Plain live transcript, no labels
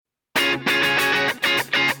Hello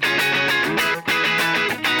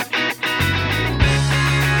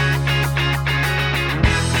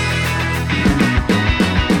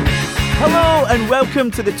and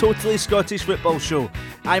welcome to the Totally Scottish Football Show.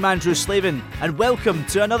 I'm Andrew Slavin and welcome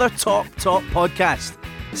to another top podcast.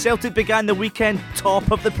 Celtic began the weekend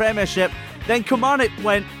top of the Premiership, then Kilmarnock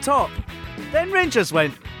went top, then Rangers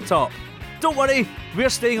went top. Don't worry, we're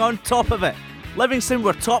staying on top of it. Livingston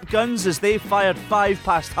were top guns as they fired 5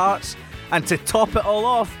 past Hearts, and to top it all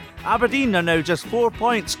off, Aberdeen are now just 4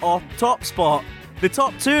 points off top spot. The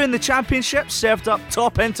top 2 in the Championship served up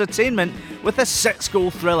top entertainment with a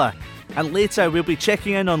 6-goal thriller. And later we'll be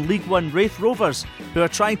checking in on League One Wraith Rovers, who are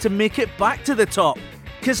trying to make it back to the top.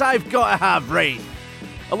 'Cause I've got to have Wraith.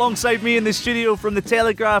 Alongside me in the studio from The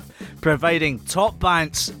Telegraph, providing top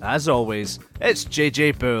bants, as always, it's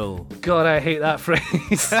JJ Bull. God, I hate that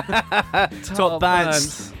phrase. Top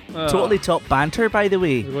bants. Totally top banter, by the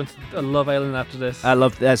way. We're going to Love Island after this.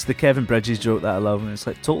 That's the Kevin Bridges joke that I love. It's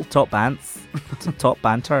like total top bants. Top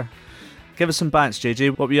banter. Give us some bants,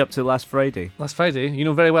 JJ. What were you up to last Friday? Last Friday? You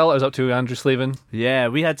know very well what I was up to, Andrew Slavin. Yeah,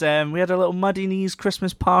 we had a little Muddy Knees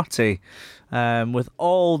Christmas party with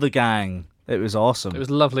all the gang. It was awesome. It was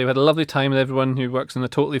lovely. We had a lovely time with everyone who works in the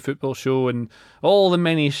Totally Football Show and all the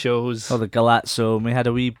many shows. Oh, the Galazzo. And we had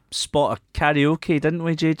a wee spot of karaoke, didn't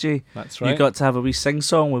we, JJ? That's right. You got to have a wee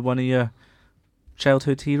sing-song with one of your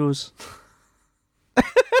childhood heroes. I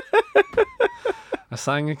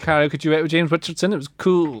sang a karaoke duet with James Richardson. It was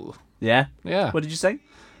cool. Yeah? Yeah. What did you sing?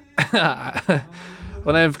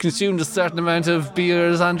 When I've consumed a certain amount of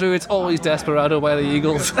beers, Andrew, it's always Desperado by the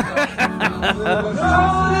Eagles.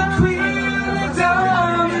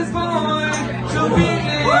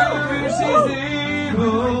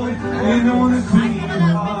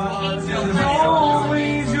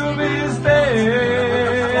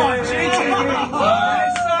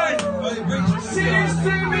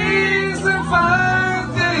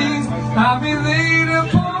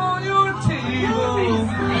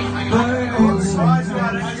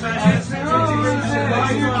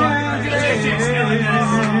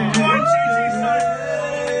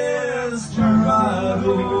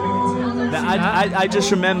 I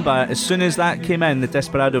just remember as soon as that came in, the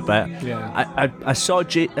Desperado bit, yeah. I saw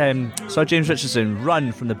James Richardson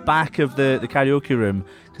run from the back of the karaoke room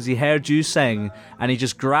because he heard you sing, and he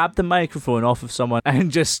just grabbed the microphone off of someone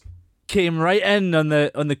and just came right in on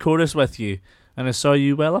the chorus with you, and I saw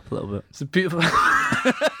you well up a little bit. It's a beautiful.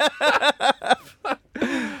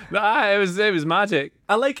 It was magic.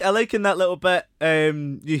 I like in that little bit.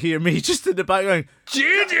 You hear me just in the background.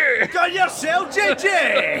 JJ, got yourself,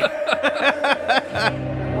 JJ.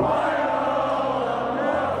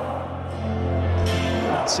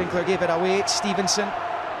 Sinclair gave it away. It's Stevenson.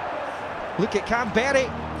 Look at Canberry.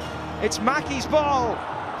 It's Mackie's ball.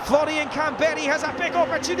 Florian Canberry has a big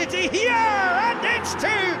opportunity here, and it's 2.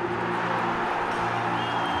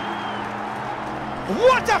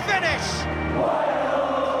 What a finish!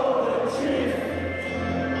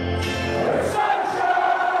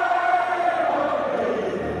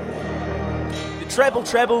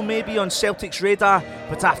 Treble may be on Celtic's radar,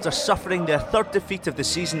 but after suffering their 3rd defeat of the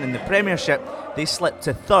season in the Premiership, they slipped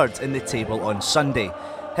to 3rd in the table on Sunday.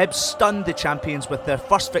 Hibs stunned the champions with their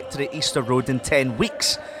first victory at Easter Road in 10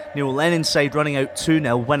 weeks, Neil Lennon's side running out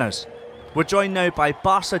 2-0 winners. We're joined now by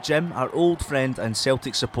Barca Jim, our old friend and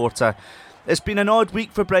Celtic supporter. It's been an odd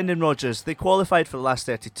week for Brendan Rodgers. They qualified for the last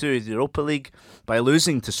 32 of the Europa League by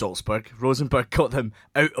losing to Salzburg. Rosenborg got them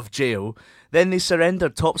out of jail. Then they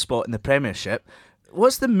surrendered top spot in the Premiership.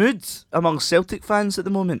 What's the mood among Celtic fans at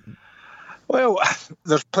the moment? Well,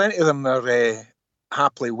 there's plenty of them that are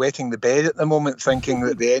happily wetting the bed at the moment, thinking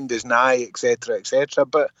that the end is nigh, etc., etc.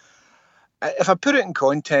 But if I put it in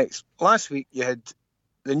context, last week you had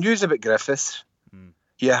the news about Griffiths.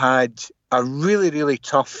 You had a really, really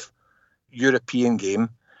tough European game.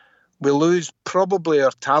 We lose probably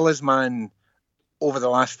our talisman over the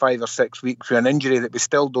last 5 or 6 weeks for an injury that we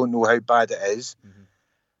still don't know how bad it is.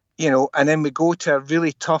 You know, and then we go to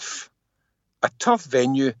a tough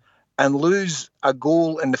venue and lose a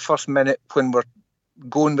goal in the first minute when we're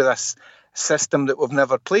going with a system that we've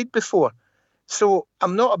never played before. So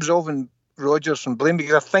I'm not absolving Rodgers from blame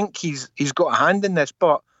because I think he's got a hand in this,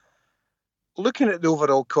 but looking at the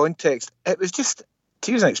overall context, it was just,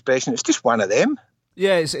 to use an expression, it's just one of them.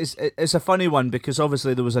 Yeah, it's a funny one because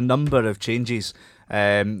obviously there was a number of changes,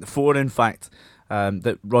 4 in fact,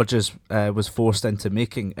 that Rodgers was forced into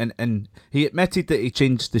making, and he admitted that he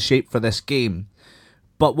changed the shape for this game.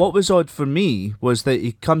 But what was odd for me was that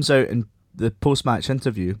he comes out in the post-match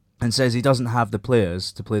interview and says he doesn't have the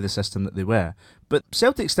players to play the system that they were. But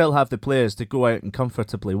Celtic still have the players to go out and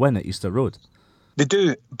comfortably win at Easter Road. They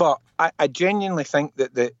do, but I genuinely think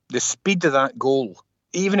that the speed of that goal,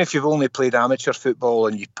 even if you've only played amateur football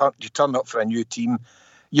and you turn up for a new team,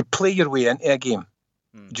 you play your way into a game.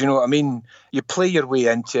 Do you know what I mean? You play your way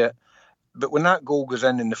into it. But when that goal goes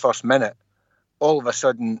in the first minute, all of a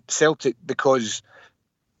sudden Celtic, because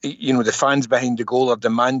the fans behind the goal are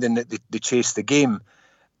demanding that they chase the game,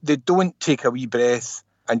 they don't take a wee breath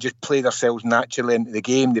and just play themselves naturally into the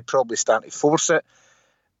game. They probably start to force it.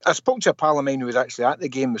 I spoke to a pal of mine who was actually at the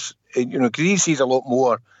game, because he sees a lot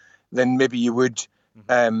more than maybe you would.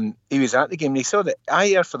 He was at the game and he saw that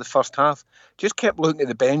Ajer for the first half just kept looking at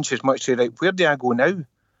the bench as much as, right, where do I go now?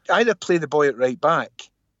 Either play the boy at right back,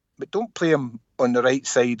 but don't play him on the right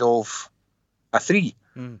side of a 3.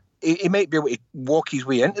 He might be able to walk his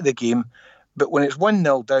way into the game, but when it's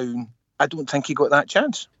 1-0 down, I don't think he got that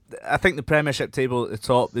chance. I think the Premiership table at the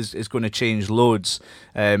top is going to change loads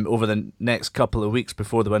over the next couple of weeks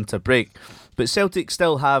before the winter break. But Celtic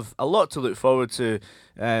still have a lot to look forward to.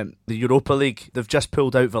 The Europa League, they've just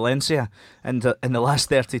pulled out Valencia, and in the last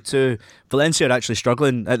 32, Valencia are actually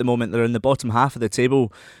struggling at the moment. They're in the bottom half of the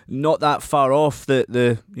table, not that far off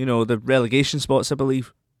the relegation spots, I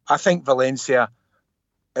believe. I think Valencia,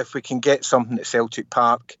 if we can get something at Celtic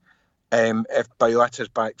Park, if Boyata's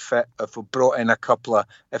back fit, if we brought in a couple of,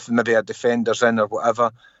 if maybe a defender's in or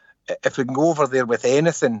whatever, if we can go over there with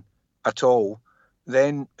anything at all,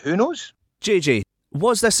 then who knows? JJ,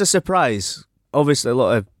 was this a surprise? Obviously, a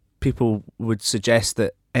lot of people would suggest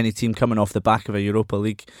that any team coming off the back of a Europa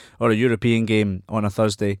League or a European game on a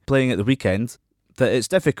Thursday, playing at the weekend, that it's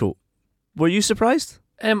difficult. Were you surprised?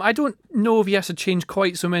 I don't know if he has to change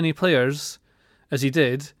quite so many players as he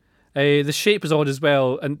did. The shape is odd as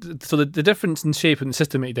well, and so the difference in shape and the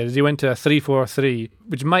system he did is he went to a 3-4-3,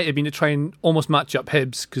 which might have been to try and almost match up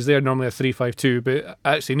Hibs, because they're normally a 3-5-2, but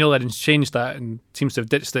actually Neil Lennon's changed that and seems to have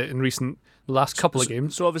ditched it in last couple of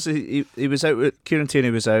games. So obviously he was out, Kieran Tierney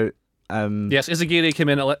was out. Yes, Izagiri came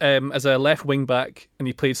in as a left wing back, and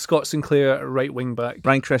he played Scott Sinclair at right wing back.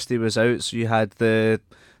 Brian Christie was out, so you had the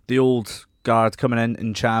old guard coming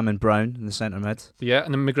in Cham and Brown in the centre mid. Yeah,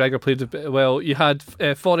 and then McGregor played a bit well. You had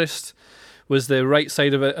Forrest was the right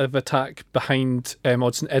side of attack behind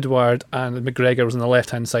Odsonne Edouard, and McGregor was on the left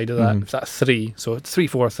hand side of that. That's 3, so it's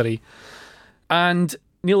 3-4-3. And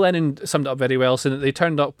Neil Lennon summed it up very well, saying that they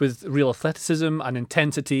turned up with real athleticism and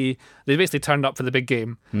intensity. They basically turned up for the big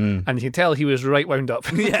game, and you can tell he was right wound up.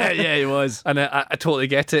 yeah, he was. And I totally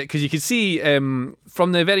get it, because you could see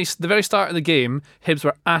from the very start of the game, Hibs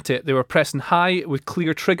were at it. They were pressing high with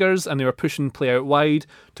clear triggers, and they were pushing play out wide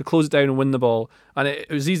to close it down and win the ball. And it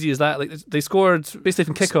was easy as that. Like, they scored basically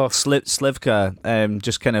from kickoff. Slivka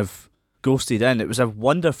just kind of ghosted in. It was a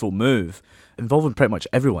wonderful move, involving pretty much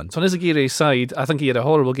everyone. So on Izagiri's side, I think he had a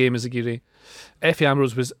horrible game, Izagiri. Efe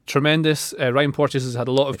Ambrose was tremendous. Ryan Porteous has had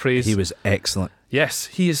a lot of praise. He was excellent. Yes,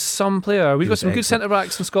 he is some player. We've got some good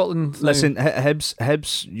centre-backs in Scotland. Listen,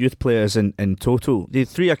 Hibs youth players in total, they had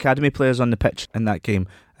 3 academy players on the pitch in that game.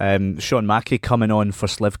 Sean Mackey coming on for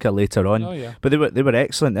Slivka later on. Oh, yeah. But they were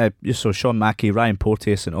excellent. You saw Sean Mackey, Ryan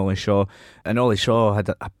Porteous and Ollie Shaw. And Ollie Shaw had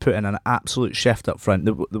put in an absolute shift up front.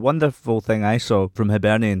 The wonderful thing I saw from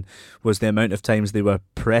Hibernian was the amount of times they were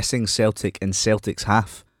pressing Celtic in Celtic's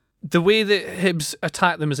half. The way that Hibs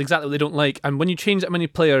attack them is exactly what they don't like, and when you change that many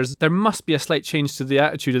players, there must be a slight change to the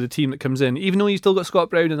attitude of the team that comes in, even though you've still got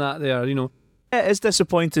Scott Brown and that there, you know. It is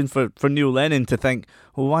disappointing for Neil Lennon to think,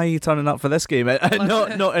 well, why are you turning up for this game?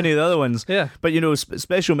 Not any of the other ones. Yeah. But,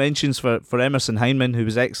 special mentions for Emerson Heineman, who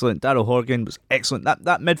was excellent. Daryl Horgan was excellent.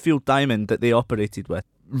 That midfield diamond that they operated with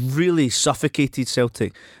really suffocated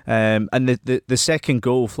Celtic. And the second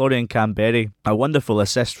goal, Florian Camberry, a wonderful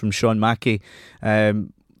assist from Sean Mackey.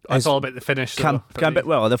 It's all about the finish.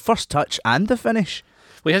 The first touch and the finish.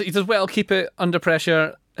 Well, he does well keep it under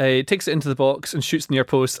pressure. He takes it into the box and shoots near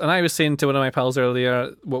post. And I was saying to one of my pals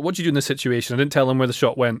earlier, what do you do in this situation? I didn't tell him where the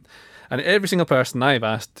shot went. And every single person I've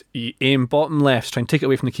asked, you aim bottom left, try and take it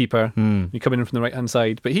away from the keeper. You come in from the right hand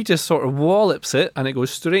side. But he just sort of wallops it and it goes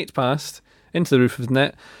straight past into the roof of the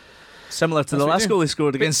net. Similar to the last goal he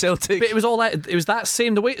scored against Celtic. But it was all that. It was that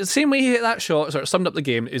same way he hit that shot. Sort of summed up the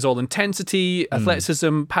game. Is all intensity,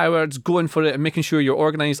 athleticism, power, just going for it and making sure you're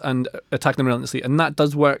organised and attacking them relentlessly. And that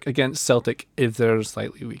does work against Celtic if they're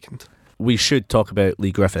slightly weakened. We should talk about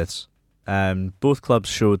Lee Griffiths. Both clubs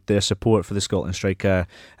showed their support for the Scotland striker.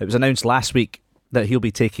 It was announced last week that he'll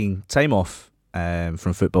be taking time off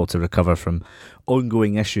from football to recover from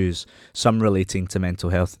ongoing issues, some relating to mental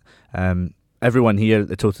health. everyone here at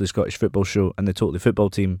the Totally Scottish Football Show and the Totally Football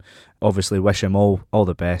team obviously wish him all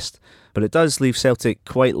the best. But it does leave Celtic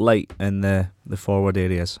quite light in the forward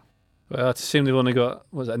areas. Well, it's a shame they've only got,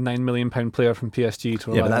 a £9 million player from PSG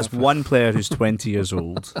to rely on. Yeah, but that's one player who's 20 years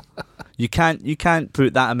old. You can't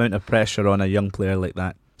put that amount of pressure on a young player like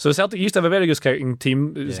that. So Celtic used to have a very good scouting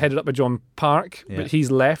team. It was headed up by John Park, but he's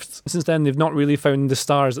left. Since then, they've not really found the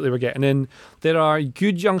stars that they were getting in. There are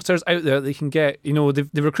good youngsters out there that they can get. You know, they've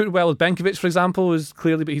recruited well with Benkovic, for example, is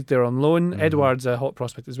clearly, but he's there on loan. Edouard's a hot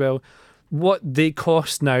prospect as well. What they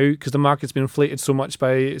cost now, because the market's been inflated so much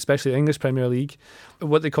by especially the English Premier League,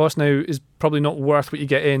 what they cost now is probably not worth what you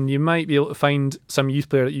get in. You might be able to find some youth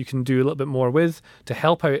player that you can do a little bit more with to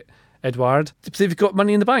help out Edouard. They've got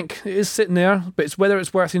money in the bank. It is sitting there, but it's whether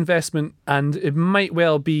it's worth the investment, and it might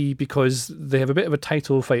well be because they have a bit of a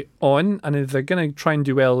title fight on, and if they're going to try and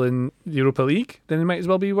do well in the Europa League, then it might as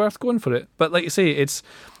well be worth going for it. But like you say, it's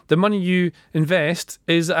the money you invest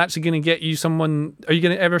is actually going to get you someone. Are you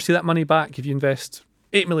going to ever see that money back if you invest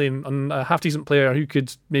 8 million on a half-decent player who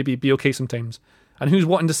could maybe be okay sometimes? And who's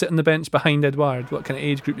wanting to sit on the bench behind Edouard? What kind of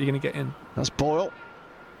age group are you going to get in? That's Boyle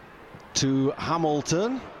to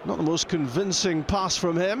Hamilton. Not the most convincing pass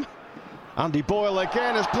from him. Andy Boyle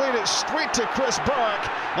again has played it straight to Chris Burke,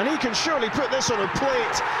 and he can surely put this on a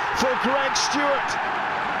plate for Greg Stewart,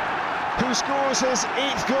 who scores his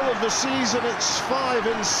 8th goal of the season. It's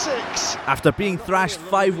 5-6. After being thrashed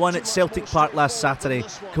 5-1 at Celtic Park last Saturday,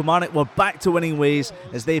 Kilmarnock were back to winning ways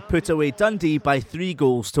as they put away Dundee by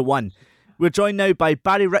 3-1. We're joined now by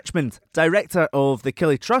Barry Richmond, director of the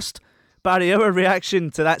Killie Trust. Barry, our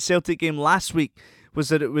reaction to that Celtic game last week was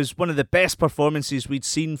that it was one of the best performances we'd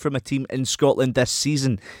seen from a team in Scotland this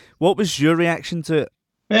season. What was your reaction to it?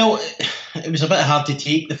 Well, it was a bit hard to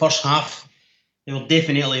take the first half. They were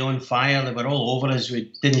definitely on fire. They were all over us.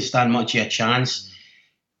 We didn't stand much of a chance.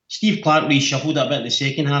 Steve Clarke reshuffled a bit in the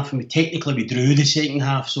second half, and we drew the second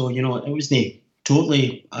half. So, it wasn't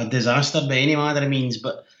totally a disaster by any manner of means,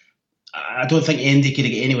 but I don't think Andy could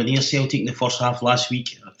get anywhere near Celtic in the first half last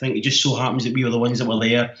week. I think it just so happens that we were the ones that were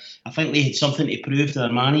there. I think they had something to prove to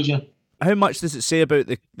their manager. How much does it say about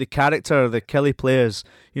the character of the Killie players,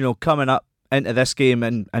 coming up into this game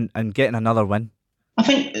and getting another win? I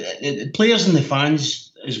think the players and the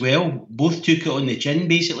fans as well both took it on the chin,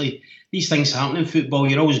 basically. These things happen in football.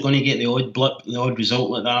 You're always going to get the odd blip, the odd result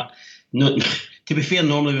like that. To be fair,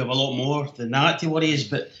 normally we have a lot more than that to worry us,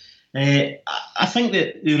 but I think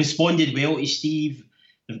that they responded well to Steve.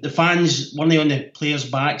 The fans weren't on the players'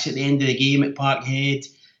 backs at the end of the game at Parkhead,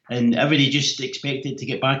 and everybody just expected to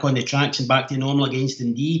get back on the tracks and back to normal against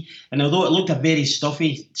Dundee. And although it looked a very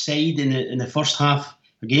stuffy side in the first half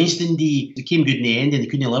against Dundee, they came good in the end and they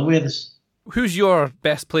couldn't live with us. Who's your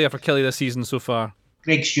best player for Killie this season so far?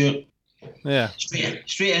 Greg Stewart. Yeah,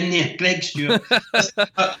 straight in there, Greg Stewart.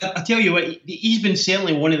 I tell you what, he's been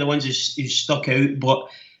certainly one of the ones who's stuck out, but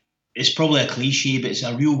it's probably a cliche, but it's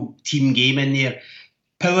a real team game in there.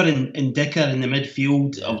 Power and Dicker in the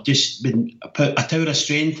midfield have just been a tower of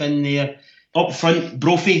strength in there. Up front,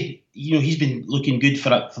 Brophy, he's been looking good for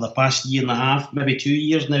the past year and a half, maybe 2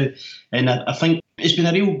 years now. And I think it's been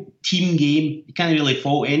a real team game. You can't really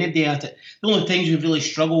fault anybody at it. The only times we've really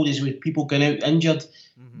struggled is with people going out injured.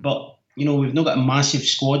 Mm-hmm. But, we've not got a massive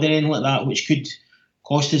squad or anything like that, which could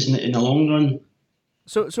cost us in the long run.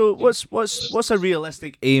 So what's a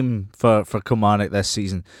realistic aim for Kilmarnock this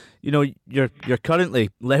season? You're currently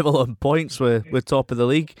level on points with top of the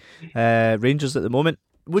league, Rangers at the moment.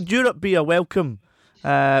 Would Europe be a welcoming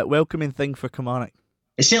thing for Kilmarnock?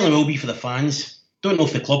 It certainly will be for the fans. Don't know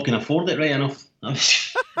if the club can afford it right enough.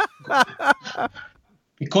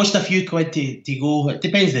 It cost a few quid to go. It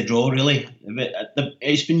depends the draw, really.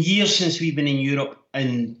 It's been years since we've been in Europe,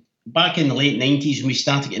 and back in the late 90s when we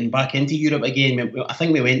started getting back into Europe again, I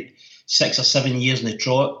think we went 6 or 7 years in the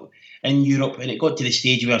trot in Europe, and it got to the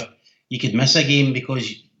stage where you could miss a game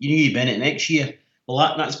because you knew you'd be in it next year.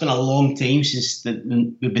 Well, that's been a long time since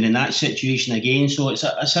we've been in that situation again, so it's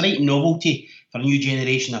a right novelty for a new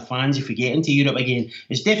generation of fans if we get into Europe again.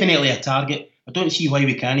 It's definitely a target. I don't see why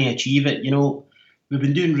we can't achieve it. We've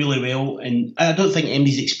been doing really well, and I don't think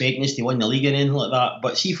anybody's expecting us to win the league or anything like that,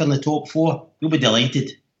 but see if we're in the top 4, we'll be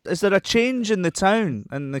delighted. Is there a change in the town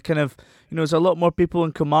and the kind of, there's a lot more people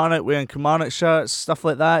in Kilmarnock wearing Kilmarnock shirts, stuff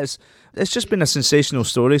like that? It's just been a sensational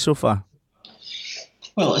story so far.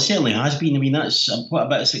 Well, it certainly has been. I mean, that's what a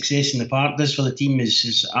bit of success in the park does for the team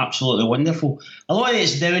is absolutely wonderful. A lot of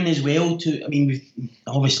it's down as well to, we've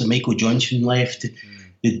obviously Michael Johnson left,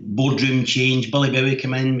 the boardroom change, Billy Bowie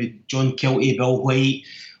came in with John Kilty, Bill White.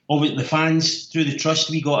 The fans, through the trust,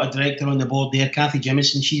 we got a director on the board there, Kathy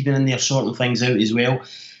Jimison. She's been in there sorting things out as well.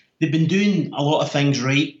 they've been doing a lot of things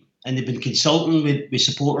right, and they've been consulting with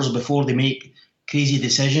supporters before they make crazy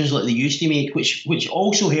decisions like they used to make, which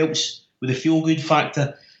also helps with the feel-good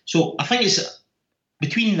factor. So I think it's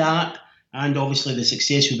between that and obviously the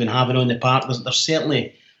success we've been having on the park, there's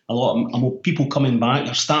certainly a lot of people coming back.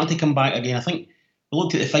 They're starting to come back again. I think we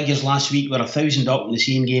looked at the figures last week. We're 1,000 up in the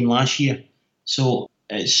same game last year. So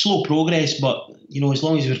it's slow progress, but as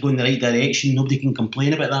long as we're going in the right direction, nobody can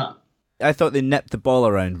complain about that. I thought they nipped the ball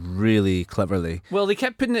around really cleverly. Well, they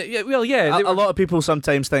kept putting it... A lot of people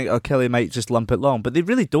sometimes think, Kelly might just lump it long, but they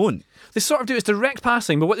really don't. They sort of do. It's direct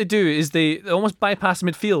passing, but what they do is they almost bypass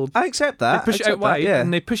midfield. I accept that. They push it out wide,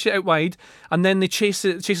 and they push it out wide, and then they chase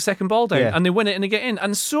a second ball down, and they win it and they get in.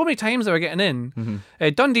 And so many times they were getting in.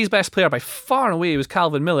 Dundee's best player by far and away was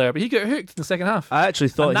Calvin Miller, but he got hooked in the second half. I actually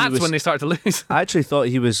thought that's when they started to lose. I actually thought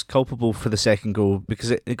he was culpable for the second goal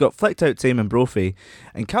because it got flicked out to him and Brophy,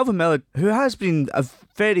 and Calvin Miller, who has been a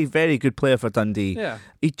very, very good player for Dundee,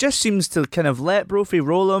 he just seems to kind of let Brophy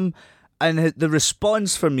roll him, and the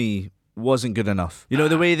response for me wasn't good enough.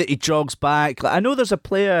 The way that he jogs back. I know there's a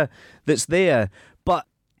player that's there, but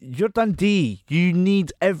you're Dundee. You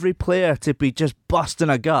need every player to be just busting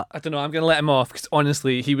a gut. I don't know. I'm going to let him off because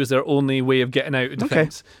honestly, he was their only way of getting out of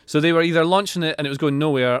defence. Okay. So they were either launching it and it was going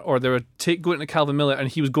nowhere, or they were going to Calvin Miller and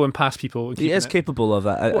he was going past people. He is capable of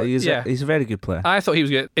that. He's a very good player. I thought he was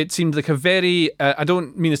good. It seemed like a very, I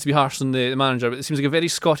don't mean this to be harsh on the manager, but it seems like a very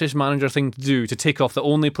Scottish manager thing to do, to take off the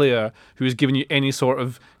only player who is giving you any sort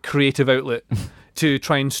of creative outlet to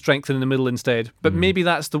try and strengthen in the middle instead. But maybe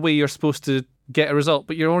that's the way you're supposed to get a result,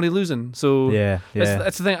 but you're already losing. So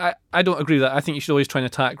that's the thing. I don't agree with that. I think you should always try and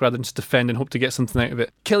attack rather than just defend and hope to get something out of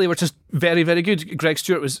it. Killie were just very, very good. Greg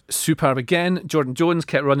Stewart was superb again. Jordan Jones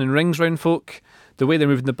kept running rings round folk. The way they're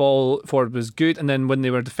moving the ball forward was good, and then when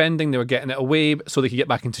they were defending, they were getting it away so they could get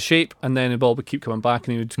back into shape, and then the ball would keep coming back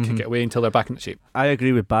and he would kick it away until they're back into shape. I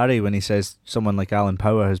agree with Barry when he says someone like Alan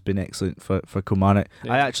Power has been excellent for Kilmarnock.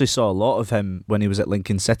 I actually saw a lot of him when he was at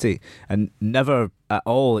Lincoln City and never at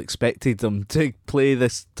all expected them to play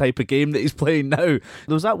this type of game that he's playing now. There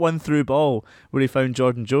was that one through ball where he found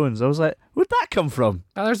Jordan Jones. I was like, where'd that come from?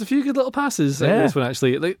 There's a few good little passes in this one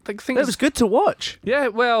actually. It was good to watch. Yeah,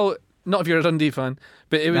 well, not if you're a Dundee fan,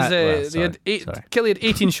 but it was. Killie had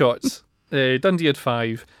 18 shots. Dundee had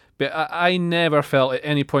 5. But I never felt at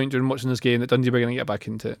any point during watching this game that Dundee were going to get back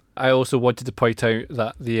into it. I also wanted to point out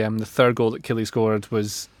that the third goal that Killie scored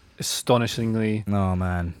was astonishingly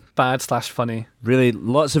bad/funny. Really,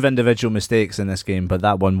 lots of individual mistakes in this game, but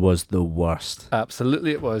that one was the worst. Absolutely,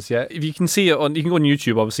 it was. Yeah, if you can see it you can go on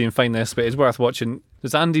YouTube obviously and find this, but it's worth watching.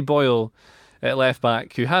 There's Andy Boyle at left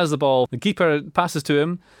back who has the ball. The keeper passes to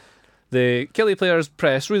him. The Killie players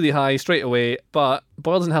press really high straight away, but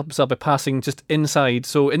Boyle doesn't help himself by passing just inside.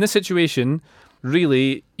 So in this situation,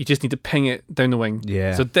 really, you just need to ping it down the wing.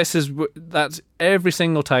 Yeah. So that's every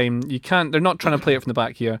single time. They're not trying to play it from the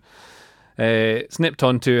back here. It's nipped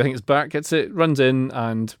onto, I think it's Burke gets it, runs in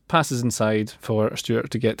and passes inside for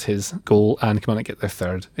Stewart to get his goal and Kilmarnock get their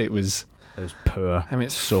third. It was poor. I mean,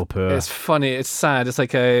 it's so poor. It's funny. It's sad. It's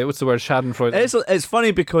like what's the word? Schadenfreude. It's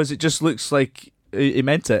funny because it just looks like he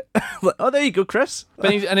meant it. Like, oh, there you go, Chris.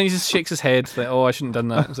 And then he just shakes his head like, oh, I shouldn't have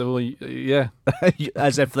done that. So, well, yeah.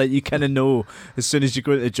 As if like you kind of know as soon as you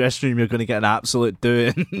go into the dressing room you're going to get an absolute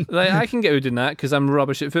doing. Like, I can get out doing that because I'm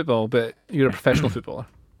rubbish at football, but you're a professional footballer.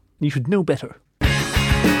 You should know better.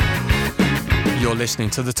 You're listening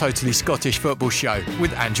to the Totally Scottish Football Show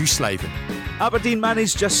with Andrew Slavin. Aberdeen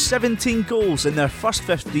managed just 17 goals in their first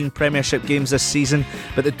 15 Premiership games this season,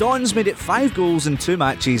 but the Dons made it 5 goals in 2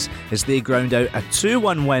 matches as they ground out a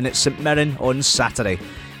 2-1 win at St Mirren on Saturday.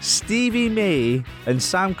 Stevie May and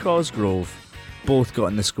Sam Cosgrove both got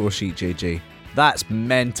on the score sheet, JJ. That's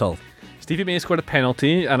mental. Stevie May scored a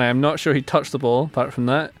penalty, and I'm not sure he touched the ball apart from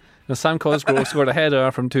that. And Sam Cosgrove scored a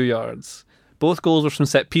header from 2 yards. Both goals were from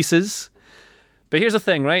set pieces. But here's the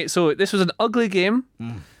thing, right? So this was an ugly game,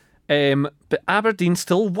 but Aberdeen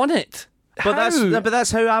still won it. But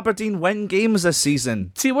that's how Aberdeen win games this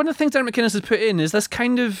season. See, one of the things Derek McInnes has put in is this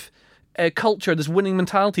kind of culture, this winning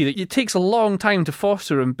mentality that it takes a long time to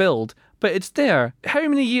foster and build, but it's there. How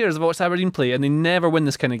many years have I watched Aberdeen play and they never win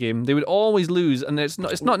this kind of game? They would always lose, and it's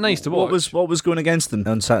not nice to watch. What was going against them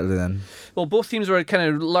on Saturday then? Well, both teams were kind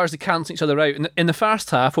of largely cancelling each other out. In the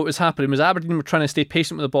first half, what was happening was Aberdeen were trying to stay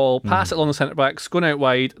patient with the ball, pass it along the centre backs, going out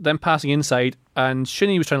wide, then passing inside, and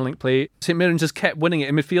Shinnie was trying to link play. St Mirren just kept winning it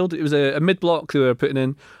in midfield. It was a mid-block they were putting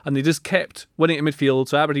in, and they just kept winning it in midfield,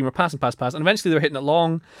 so Aberdeen were passing, and eventually they were hitting it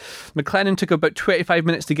long. McLennan took about 25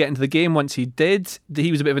 minutes to get into the game. Once he did,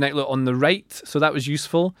 he was a bit of an outlet on the right, so that was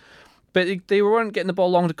useful. But they weren't getting the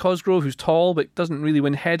ball long to Cosgrove, who's tall but doesn't really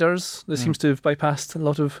win headers. This seems to have bypassed a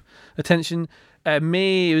lot of attention.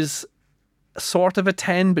 May was sort of a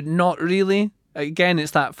 10, but not really. Again,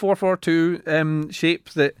 it's that 4-4-2 shape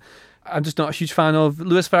that I'm just not a huge fan of.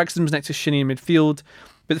 Lewis Ferguson was next to Shinnie in midfield.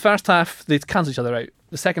 But the first half, they cancelled each other out.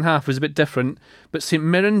 The second half was a bit different. But St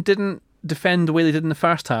Mirren didn't defend the way they did in the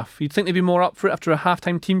first half. You'd think they'd be more up for it after a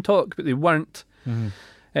half-time team talk, but they weren't.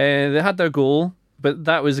 They had their goal. But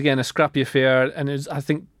that was, again, a scrappy affair. And it was, I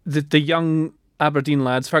think the young Aberdeen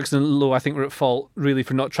lads, Ferguson and Lowe, I think were at fault, really,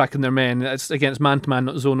 for not tracking their men. It's man-to-man,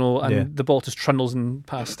 not zonal. And the ball just trundles in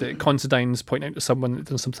past it. Considine's pointing out to someone that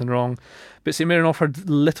done something wrong. But St Mirren offered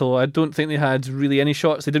little. I don't think they had really any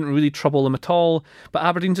shots. They didn't really trouble them at all. But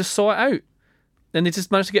Aberdeen just saw it out. And they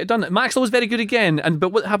just managed to get it done. Maxwell was very good again. But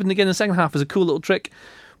what happened again in the second half was a cool little trick.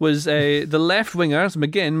 Was the left winger, so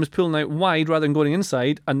McGinn, was pulling out wide rather than going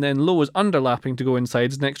inside, and then Lowe was underlapping to go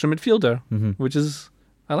inside as an extra midfielder, which is,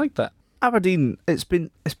 I like that. Aberdeen, it's been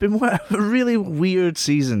a really weird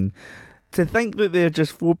season. To think that they're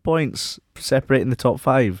just 4 points separating the top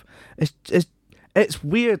 5, it's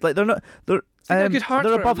weird. Like they're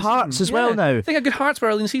above Hearts as well now. They had good Hearts for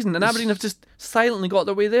early in the season, and Aberdeen have just silently got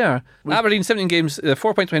their way there. Aberdeen 17 games,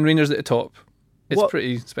 4 points behind Rangers at the top. It's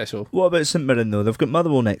pretty special. What about St Mirren though? They've got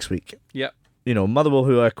Motherwell next week. Yep. Motherwell,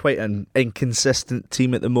 who are quite an inconsistent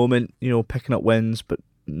team at the moment, picking up wins, but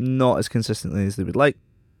not as consistently as they would like.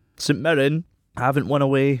 St Mirren haven't won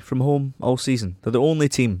away from home all season. They're the only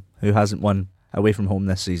team who hasn't won away from home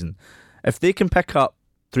this season. If they can pick up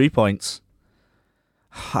 3 points,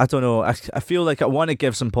 I don't know. I feel like I want to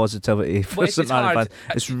give some positivity for St Mirren fans.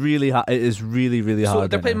 It's really hard. It is really, really hard. So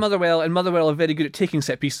they're playing Motherwell, and Motherwell are very good at taking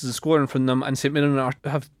set pieces and scoring from them, and St Mirren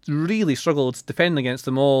have really struggled defending against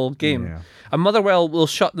them all game. Yeah. And Motherwell will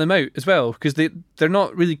shut them out as well, because they're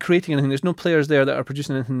not really creating anything. There's no players there that are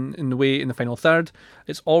producing anything in the final third.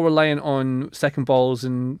 It's all reliant on second balls,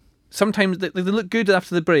 and sometimes they look good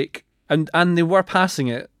after the break, and they were passing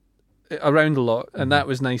it around a lot, and that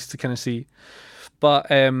was nice to kind of see. But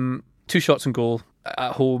 2 shots on goal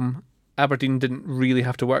at home. Aberdeen didn't really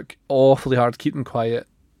have to work awfully hard to keep them quiet.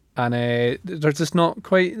 And they're just not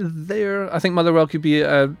quite there. I think Motherwell could be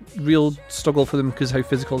a real struggle for them because of how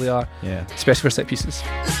physical they are, especially for set pieces.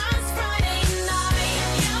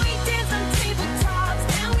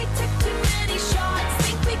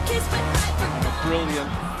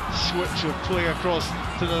 Brilliant switch of play across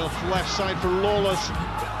to the left side for Lawless.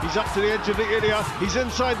 He's up to the edge of the area, he's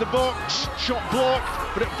inside the box, shot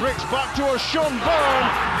blocked, but it breaks back towards Sean Byrne,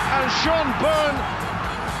 and Sean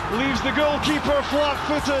Byrne leaves the goalkeeper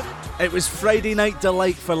flat-footed. It was Friday night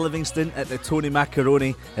delight for Livingston at the Tony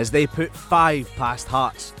Macaroni as they put 5 past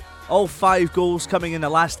Hearts. All 5 goals coming in the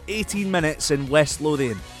last 18 minutes in West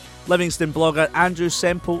Lothian. Livingston blogger Andrew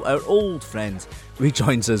Semple, our old friend,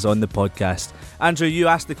 rejoins us on the podcast. Andrew, you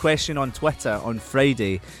asked the question on Twitter on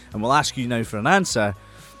Friday, and we'll ask you now for an answer.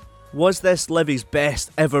 Was this Livy's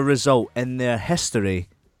best ever result in their history?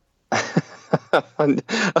 I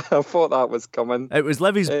thought that was coming. It was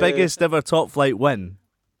Livy's biggest ever top flight win.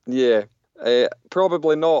 Yeah,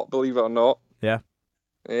 probably not, believe it or not. Yeah.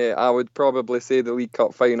 I would probably say the League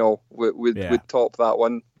Cup final would top that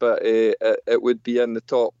one, but it would be in the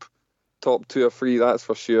top 2 or 3, that's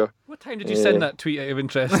for sure. What time did you send that tweet out of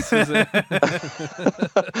interest? Was it?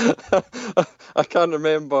 I can't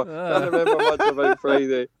remember. Can't remember much about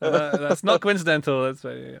Friday. That's not coincidental. That's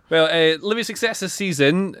right. Well, Livy's success this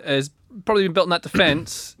season has probably been built on that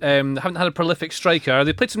defence. They haven't had a prolific striker.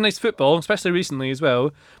 They played some nice football, especially recently as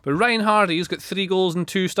well. But Ryan Hardy's got 3 goals and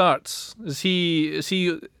 2 starts. Is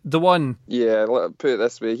he the one? Yeah, put it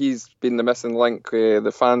this way. He's been the missing link.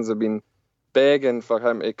 The fans have been begging for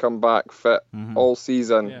him to come back fit all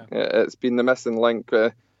season. Yeah. It's been the missing link.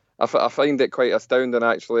 I find it quite astounding,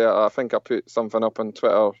 actually. I think I put something up on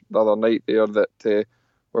Twitter the other night there that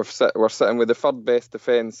we're sitting with the 3rd best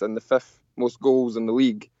defence and the 5th most goals in the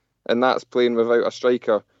league, and that's playing without a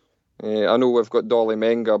striker. I know we've got Dolly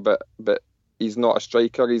Menga, but he's not a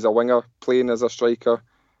striker. He's a winger playing as a striker.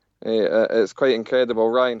 It's quite incredible.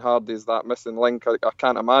 Ryan Hardy's that missing link. I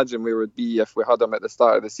can't imagine where we'd be if we had him at the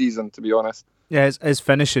start of the season, to be honest. Yeah, his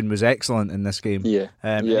finishing was excellent in this game. Yeah,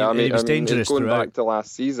 he was dangerous going throughout. Back to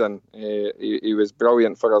last season, he was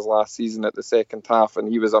brilliant for us last season at the second half, and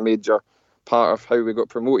he was a major part of how we got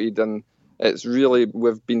promoted. And it's really,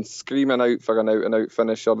 we've been screaming out for an out-and-out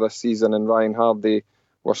finisher this season, and Ryan Hardy,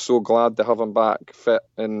 we're so glad to have him back fit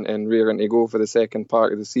and rearing to go for the second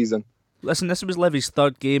part of the season. Listen, this was Livy's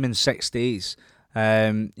 3rd game in 6 days.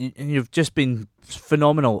 You've just been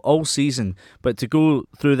phenomenal all season, but to go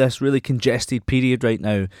through this really congested period right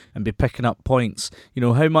now and be picking up points,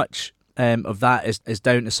 how much of that is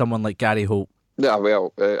down to someone like Gary Holt? Yeah,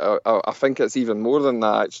 well, I think it's even more than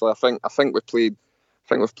that. Actually, I think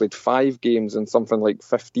we've played 5 games in something like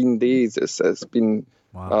 15 days. It's been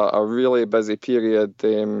a really busy period.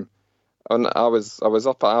 And I was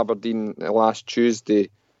up at Aberdeen last Tuesday,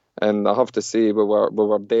 and I have to say we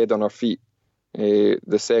were dead on our feet.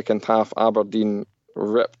 The second half, Aberdeen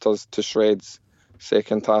ripped us to shreds.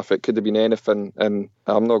 Second half, it could have been anything, and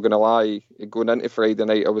I'm not going to lie, going into Friday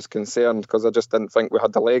night I was concerned because I just didn't think we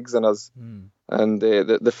had the legs in us. And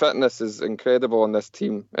the fitness is incredible on this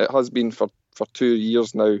team. It has been for 2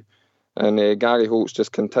 years now, and Gary Holt's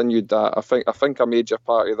just continued that. I think a major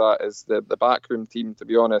part of that is the backroom team, to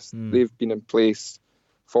be honest. They've been in place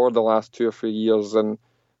for the last 2 or 3 years, and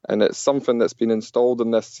it's something that's been installed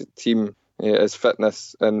in this team is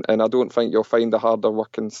fitness, and I don't think you'll find a harder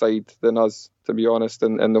working side than us, to be honest,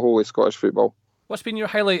 in the whole of Scottish football. What's been your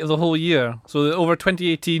highlight of the whole year? So over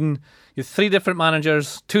 2018, you have 3 different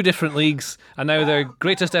managers, 2 different leagues, and now their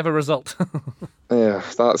greatest ever result. Yeah,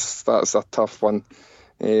 that's a tough one.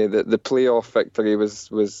 The playoff victory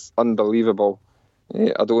was unbelievable.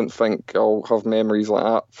 I don't think I'll have memories like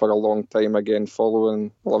that for a long time again,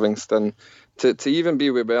 following Livingston. To even be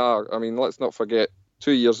where we are, I mean, let's not forget,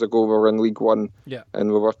 2 years ago we were in League One,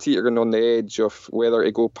 and we were teetering on the edge of whether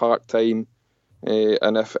to go part-time.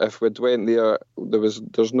 And if we'd went there,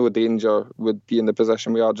 there's no danger we'd be in the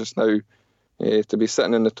position we are just now. To be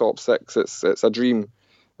sitting in the top 6, it's a dream.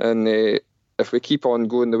 And if we keep on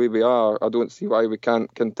going the way we are, I don't see why we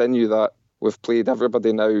can't continue that. We've played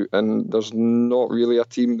everybody now, and there's not really a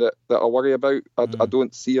team that I worry about. I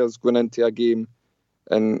don't see us going into a game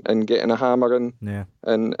and getting a hammer in. Yeah.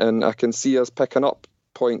 And I can see us picking up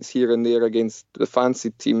points here and there against the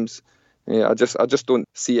fancied teams. I just don't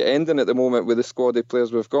see it ending at the moment with the squad of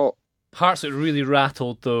players we've got. Hearts are really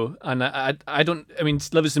rattled though, and I mean,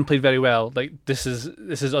 Livingston played very well. Like this is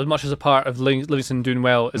as much as a part of Livingston doing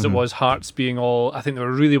well as it was Hearts being all. I think they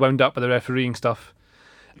were really wound up with the refereeing stuff.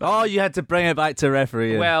 Oh, you had to bring it back to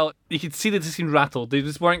refereeing. Well, you could see that they seemed rattled. They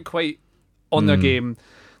just weren't quite on their game.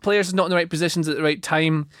 Players not in the right positions at the right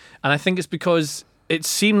time, and I think it's because it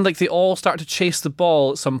seemed like they all started to chase the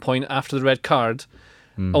ball at some point after the red card.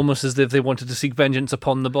 Almost as if they wanted to seek vengeance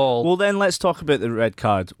upon the ball. Well, then let's talk about the red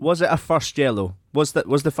card. Was it a first yellow? Was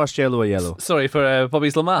the first yellow a yellow? Sorry, for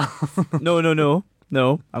Bobby's Lamar. No.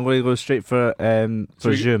 I'm going to go straight for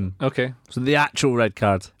Zoom. Okay. So the actual red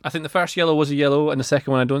card. I think the first yellow was a yellow, and the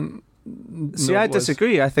second one I don't. See, I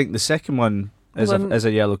disagree. I think the second one is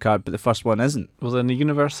a yellow card, but the first one isn't. Well, then the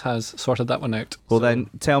universe has sorted that one out. Well,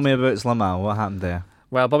 then tell me about Zlamal. What happened there?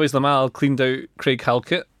 Well, Bobby's Lamar cleaned out Craig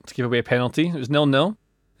Halkett to give away a penalty. It was 0-0.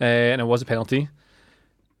 And it was a penalty.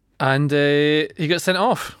 And he got sent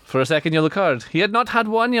off for a second yellow card. He had not had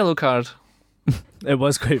one yellow card. It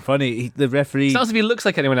was quite funny. The referee... It's not as if he looks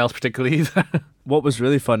like anyone else particularly either. What was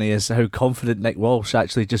really funny is how confident Nick Walsh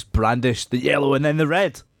actually just brandished the yellow and then the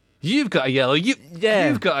red. You've got a yellow.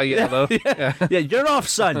 You've got a yellow. Yeah, you're off,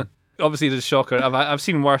 son. Obviously, it is a shocker. I've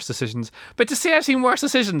seen worse decisions. But to say I've seen worse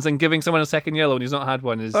decisions than giving someone a second yellow when he's not had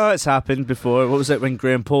one is... Oh, it's happened before. What was it when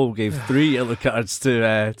Graham Poll gave 3 yellow cards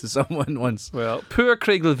to someone once? Well, poor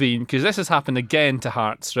Craig Levein, because this has happened again to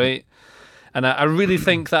Hearts, right? And I really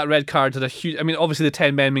think that red card had a huge... I mean, obviously the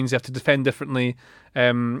 10 men means you have to defend differently.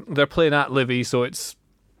 They're playing at Livy, so it's...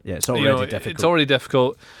 Yeah, it's already difficult. It's already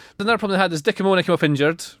difficult. Another problem they had is Dick Amona came off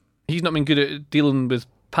injured. He's not been good at dealing with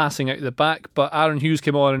passing out the back, but Aaron Hughes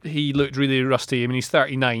came on and he looked really rusty. I mean, he's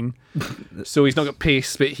 39, so he's not got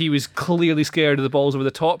pace, but he was clearly scared of the balls over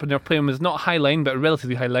the top, and they're playing with not a high line, but a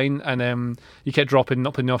relatively high line, and he kept dropping,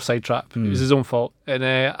 not playing the offside trap. It was his own fault, and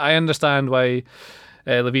I understand why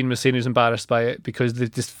Levein was saying he was embarrassed by it, because they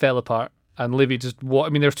just fell apart, and Livy just... I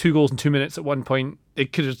mean, there were 2 goals in 2 minutes at one point.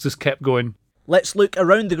 It could have just kept going. Let's look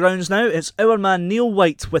around the grounds now. It's our man Neil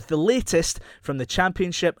White with the latest from the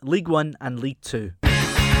Championship, League One and League Two.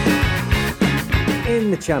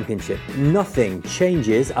 In the Championship, nothing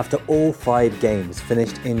changes after all 5 games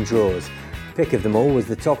finished in draws. Pick of them all was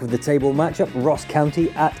the top of the table matchup, Ross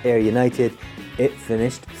County at Ayr United. It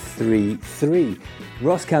finished 3-3.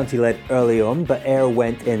 Ross County led early on, but Ayr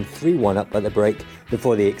went in 3-1 up at the break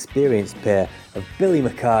before the experienced pair of Billy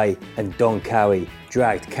Mackay and Don Cowie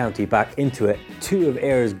dragged County back into it. 2 of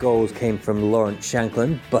Ayr's goals came from Lawrence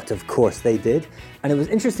Shanklin, but of course they did. And it was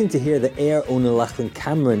interesting to hear the Ayr owner Lachlan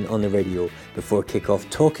Cameron on the radio before kick-off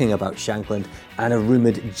talking about Shanklin and a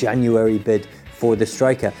rumoured January bid for the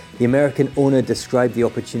striker. The American owner described the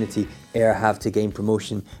opportunity Ayr have to gain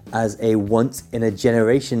promotion as a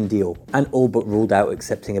once-in-a-generation deal, and all but ruled out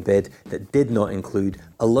accepting a bid that did not include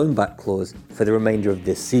a loan-back clause for the remainder of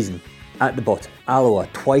this season. At the bottom, Alloa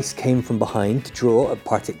twice came from behind to draw at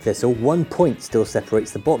Partick Thistle. 1 point still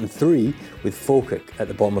separates the bottom three, with Falkirk at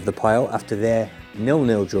the bottom of the pile after their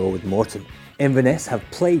 0-0 draw with Morton. Inverness have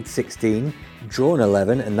played 16, drawn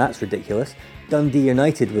 11, and that's ridiculous. Dundee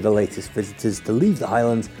United were the latest visitors to leave the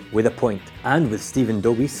Highlands with a point. And with Stephen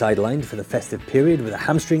Dobie sidelined for the festive period with a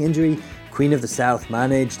hamstring injury, Queen of the South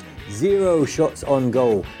managed 0 shots on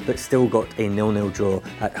goal, but still got a 0-0 draw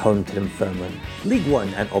at home to Dunfermline. League One,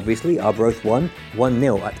 and obviously Arbroath won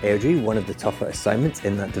 1-0 at Airdrie, one of the tougher assignments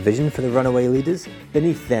in that division for the runaway leaders.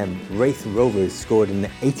 Beneath them, Raith Rovers scored in the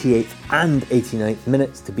 88th and 89th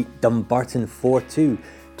minutes to beat Dumbarton 4-2.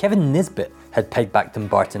 Kevin Nisbet had pegged back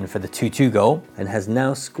Dumbarton for the 2-2 goal and has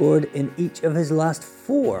now scored in each of his last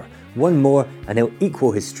 4. One more and he'll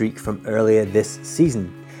equal his streak from earlier this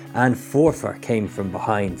season. And Forfar came from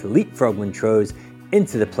behind to leapfrog Montrose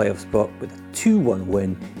into the playoff spot with a 2-1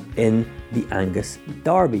 win in the Angus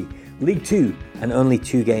Derby. League 2, and only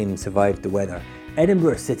 2 games survived the weather.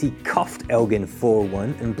 Edinburgh City cuffed Elgin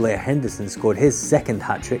 4-1 and Blair Henderson scored his second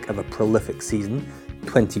hat-trick of a prolific season,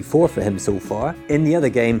 24 for him so far. In the other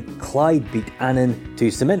game, Clyde beat Annan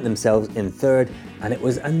to cement themselves in third, and it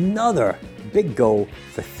was another big goal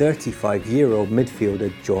for 35-year-old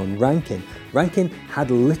midfielder John Rankin. Rankin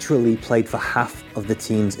had literally played for half of the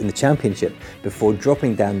teams in the Championship before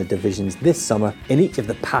dropping down the divisions this summer. In each of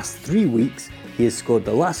the past 3 weeks, he has scored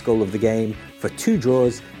the last goal of the game for 2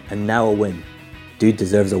 draws and now a win. Dude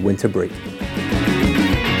deserves a winter break.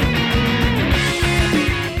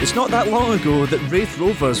 It's not that long ago that Raith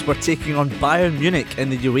Rovers were taking on Bayern Munich in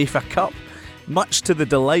the UEFA Cup, much to the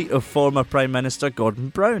delight of former Prime Minister Gordon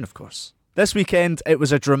Brown, of course. This weekend, it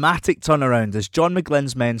was a dramatic turnaround as John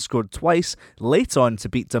McGlynn's men scored twice late on to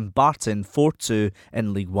beat Dumbarton 4-2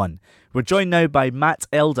 in League One. We're joined now by Matt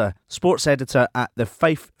Elder, sports editor at the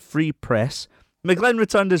Fife Free Press. McGlynn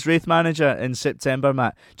returned as Raith manager in September,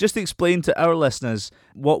 Matt. Just explain to our listeners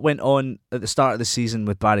what went on at the start of the season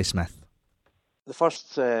with Barry Smith. The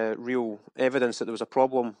first real evidence that there was a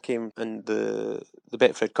problem came in the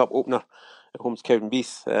Betfred Cup opener at home to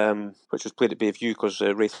Cowdenbeath, which was played at Bayview because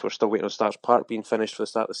Raith were still waiting on Starks Park being finished for the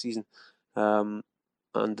start of the season. And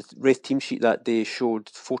the Raith team sheet that day showed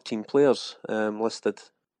 14 players listed.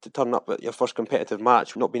 To turn up at your first competitive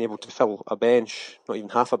match, not being able to fill a bench, not even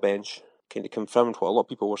half a bench, kind of confirmed what a lot of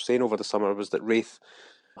people were saying over the summer, was that Raith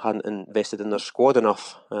hadn't invested in their squad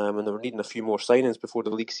enough, and they were needing a few more signings before the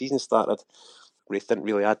league season started. Raith didn't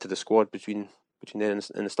really add to the squad between then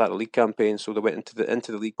and the start of the league campaign, so they went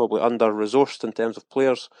into the league probably under-resourced in terms of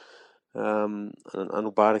players. And I know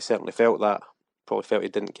Barry certainly felt that. Probably felt he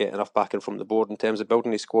didn't get enough backing from the board in terms of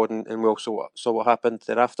building his squad, and we also saw what happened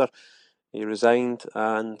thereafter. He resigned,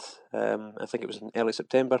 and I think it was in early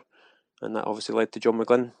September, and that obviously led to John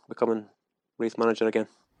McGlynn becoming Raith manager again.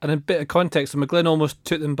 And in a bit of context, McGlynn almost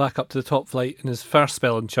took them back up to the top flight in his first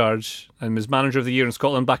spell in charge and was manager of the year in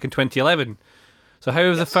Scotland back in 2011. So how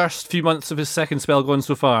have the first few months of his second spell gone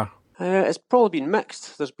so far? It's probably been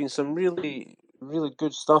mixed. There's been some really, really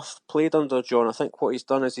good stuff played under John. I think what he's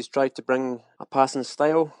done is he's tried to bring a passing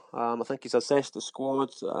style. I think he's assessed the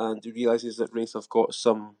squad and he realises that Raith have got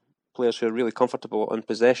some players who are really comfortable in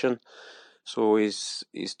possession. So he's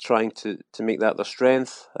trying to make that their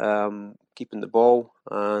strength, keeping the ball.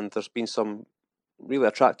 And there's been some really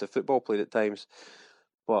attractive football played at times,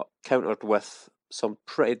 but countered with some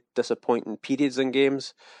pretty disappointing periods in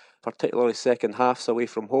games, particularly second halves away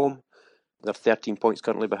from home. They're 13 points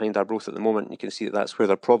currently behind Arbroath at the moment. You can see that that's where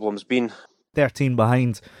their problem's been. 13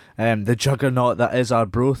 behind the juggernaut that is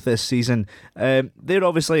Arbroath this season. They're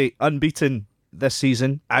obviously unbeaten this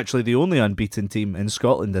season, actually the only unbeaten team in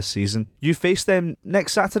Scotland this season. You face them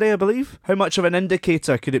next Saturday, I believe. How much of an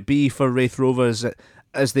indicator could it be for Raith Rovers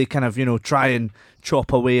as they kind of, try and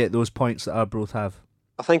chop away at those points that Arbroath have?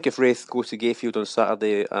 I think if Raith go to Gayfield on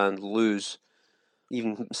Saturday and lose,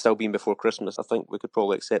 even still being before Christmas, I think we could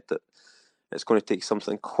probably accept that it's going to take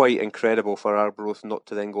something quite incredible for Arbroath not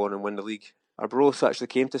to then go on and win the league. Arbroath actually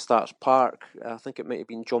came to Starks Park. I think it might have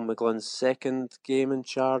been John McGlynn's second game in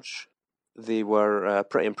charge. They were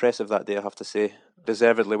pretty impressive that day, I have to say.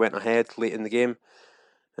 Deservedly went ahead late in the game,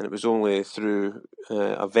 and it was only through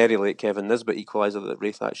a very late Kevin Nisbet equaliser that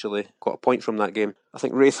Raith actually got a point from that game. I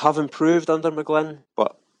think Raith have improved under McGlynn,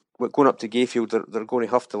 but going up to Gayfield, they're going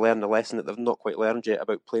to have to learn the lesson that they've not quite learned yet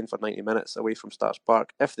about playing for 90 minutes away from Starks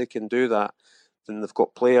Park. If they can do that, then they've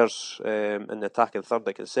got players in the attacking third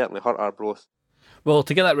that can certainly hurt Arbroath. Well,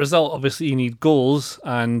 to get that result, obviously you need goals,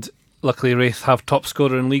 and luckily Raith have top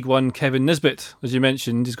scorer in League One, Kevin Nisbet. As you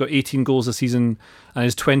mentioned, he's got 18 goals this season and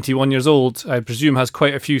is 21 years old. I presume has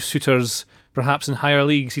quite a few suitors, perhaps in higher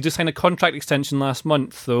leagues. He just signed a contract extension last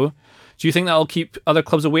month, though. Do you think that'll keep other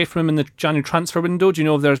clubs away from him in the January transfer window? Do you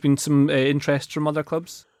know if there's been some interest from other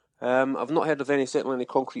clubs? I've not heard of certainly any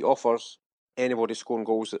concrete offers. Anybody scoring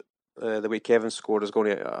goals the way Kevin scored is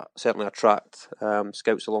going to certainly attract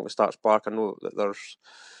scouts along the Starks Park. I know that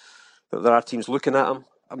there are teams looking at him.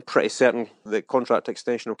 I'm pretty certain the contract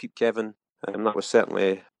extension will keep Kevin. That was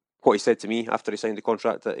certainly what he said to me after he signed the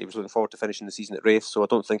contract, that he was looking forward to finishing the season at Raith. So I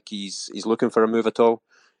don't think he's looking for a move at all.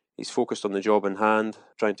 He's focused on the job in hand,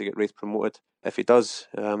 trying to get Raith promoted. If he does,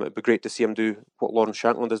 it'd be great to see him do what Lawrence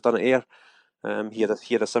Shankland has done at Ayr. He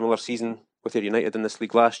had a similar season with Ayr United in this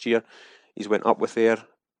league last year. He's went up with Ayr,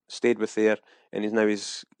 stayed with Ayr, and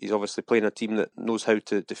he's obviously playing a team that knows how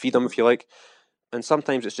to feed him, if you like. And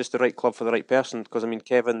sometimes it's just the right club for the right person, because I mean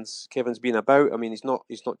Kevin's been about. I mean he's not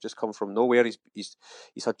just come from nowhere. He's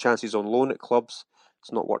had chances on loan at clubs.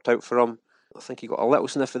 It's not worked out for him. I think he got a little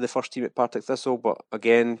sniff of the first team at Partick Thistle, but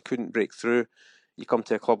again couldn't break through. You come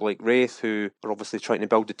to a club like Raith, who are obviously trying to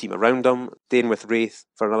build the team around him. Staying with Raith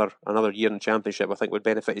for another year in the Championship, I think would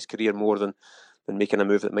benefit his career more than making a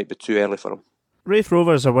move that might be too early for him. Raith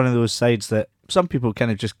Rovers are one of those sides that some people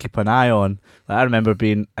kind of just keep an eye on. Like, I remember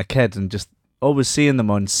being a kid and just always seeing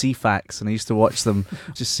them on CFAX, and I used to watch them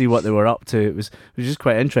just see what they were up to. It was just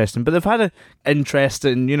quite interesting. But they've had an interest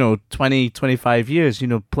in 20, 25 years.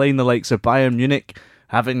 Playing the likes of Bayern Munich,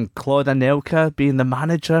 having Claude Anelka being the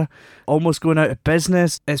manager, almost going out of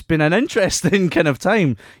business. It's been an interesting kind of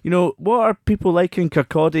time. What are people like in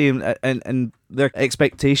Kirkcaldy and their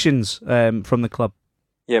expectations from the club?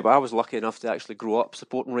 Yeah, but I was lucky enough to actually grow up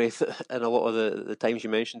supporting Raith in a lot of the times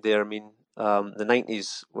you mentioned there. I mean, the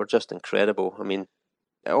 90s were just incredible. I mean,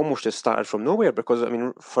 it almost just started from nowhere, because, I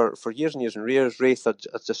mean, for years and years and years, Raith had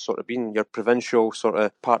just sort of been your provincial sort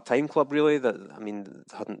of part-time club, really, that, I mean,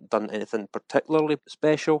 hadn't done anything particularly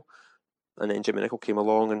special. And then Jimmy Nicholl came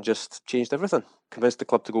along and just changed everything, convinced the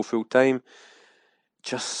club to go full-time,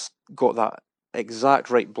 just got that exact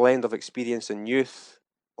right blend of experience and youth,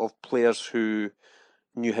 of players who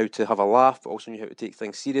knew how to have a laugh, but also knew how to take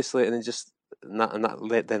things seriously, and that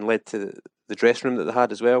led to the dressing room that they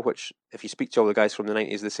had as well. Which, if you speak to all the guys from the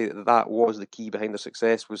 90s, they say that was the key behind their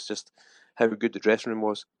success, was just how good the dressing room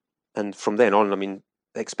was. And from then on, I mean,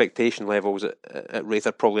 expectation levels at Raith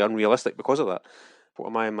are probably unrealistic because of that.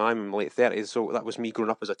 I'm in my late 30s, so that was me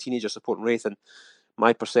growing up as a teenager supporting Raith, and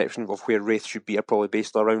my perception of where Raith should be are probably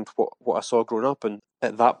based around what I saw growing up. And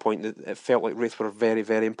at that point, it felt like Raith were very,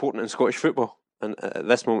 very important in Scottish football. And at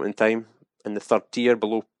this moment in time, in the third tier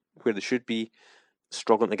below where they should be,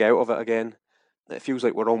 struggling to get out of it again, it feels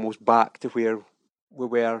like we're almost back to where we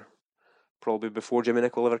were probably before Jimmy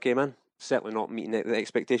Nicholl ever came in. Certainly not meeting the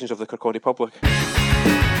expectations of the Kirkcaldy public.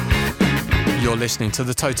 You're listening to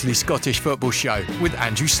the Totally Scottish Football Show with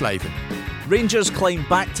Andrew Slavin. Rangers climbed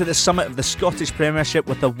back to the summit of the Scottish Premiership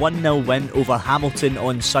with a 1-0 win over Hamilton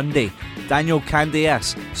on Sunday. Daniel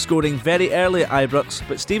Candeias scoring very early at Ibrox,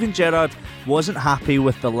 but Steven Gerrard wasn't happy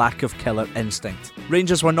with the lack of killer instinct.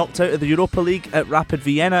 Rangers were knocked out of the Europa League at Rapid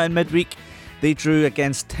Vienna in midweek. They drew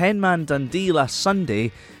against 10-man Dundee last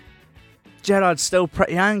Sunday. Gerrard's still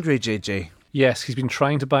pretty angry, JJ. Yes, he's been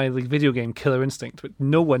trying to buy the video game Killer Instinct, but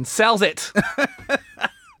no one sells it.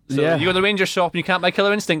 So you go to the Rangers shop and you can't buy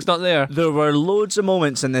Killer Instinct, it's not there. There were loads of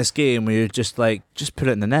moments in this game where you're just like, just put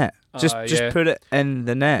it in the net. Just put it in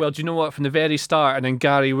the net. Well, do you know what? From the very start, and then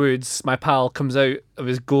Gary Woods, my pal, comes out of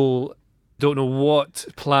his goal. Don't know what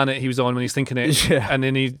planet he was on when he's thinking it. Yeah. And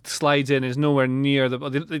then he slides in, is nowhere near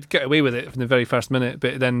they get away with it from the very first minute,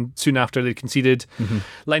 but then soon after they conceded,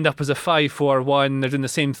 lined up as a 5-4-1. They're doing the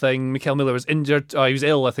same thing. Mikael Miller was injured. He was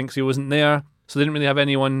ill, I think, so he wasn't there. So they didn't really have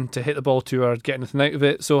anyone to hit the ball to or get anything out of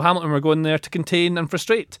it. So Hamilton were going there to contain and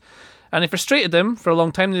frustrate. And they frustrated them for a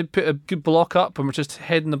long time. They put a good block up and were just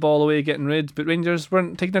heading the ball away, getting rid. But Rangers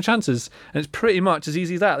weren't taking their chances. And it's pretty much as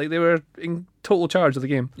easy as that. Like, they were in total charge of the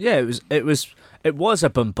game. Yeah, it was a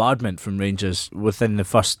bombardment from Rangers within the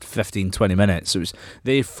first 15-20 minutes.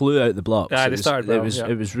 They flew out the blocks. Yeah, they started well,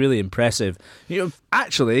 It was really impressive.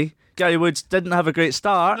 Actually, Gary Woods didn't have a great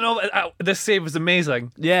start. No, this save was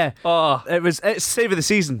amazing. Yeah. Oh, it's save of the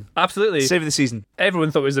season. Absolutely. Save of the season. Everyone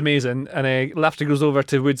thought it was amazing, and Lafferty goes over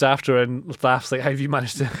to Woods after and laughs like, how have you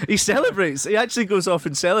managed to... He celebrates. He actually goes off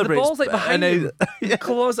and celebrates. The ball's like behind him. He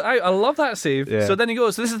claws it out. I love that save. Yeah. So then he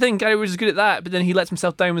goes, so this is the thing, Gary Woods is good at that, but then he lets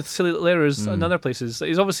himself down with silly little errors in other places.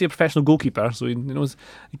 He's obviously a professional goalkeeper, so he knows,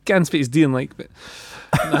 he can speak his dealing like... But,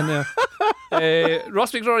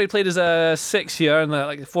 Ross McGrory played as a 6 here in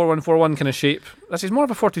like 4-1-4-1 kind of shape. That's more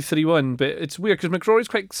of a 4-2-3-1, but it's weird because McGrory's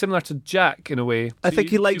quite similar to Jack in a way. So I think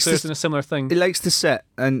he likes to in a similar thing. He likes to sit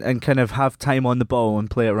and kind of have time on the ball and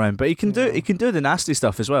play it around, but he can do the nasty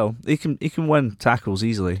stuff as well. He can win tackles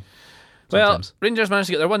easily. sometimes. Well, Rangers managed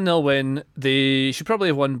to get their 1-0 win. They should probably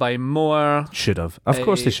have won by more. Should have. Of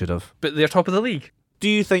course they should have. But they're top of the league. Do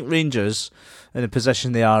you think Rangers, in the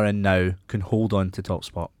position they are in now, can hold on to top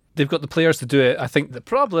spot? They've got the players to do it. I think the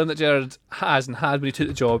problem that Gerrard has and had when he took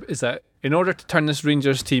the job is that in order to turn this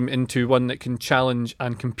Rangers team into one that can challenge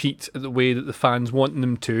and compete the way that the fans want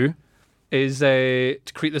them to, is to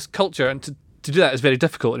create this culture. And to do that is very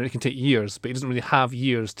difficult, and it can take years, but he doesn't really have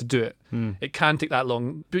years to do it. It can take that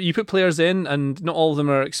long. But you put players in, and not all of them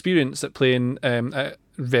are experienced at playing at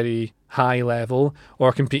very high level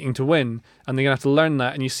or competing to win, and they're going to have to learn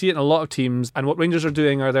that. And you see it in a lot of teams, and what Rangers are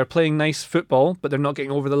doing are they're playing nice football, but they're not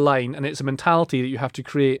getting over the line, and it's a mentality that you have to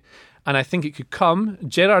create. And I think it could come.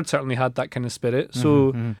 Gerrard certainly had that kind of spirit,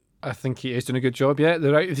 so I think he is doing a good job. Yeah,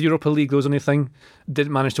 they're out of the Europa League, that was the only thing.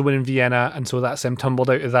 Didn't manage to win in Vienna, and so that's them tumbled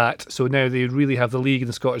out of that. So now they really have the league and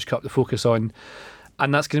the Scottish Cup to focus on,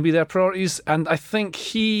 and that's going to be their priorities. And I think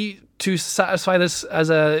to satisfy this as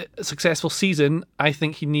a successful season, I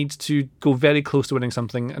think he needs to go very close to winning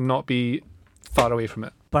something and not be far away from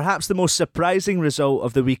it. Perhaps the most surprising result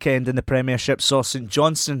of the weekend in the Premiership saw St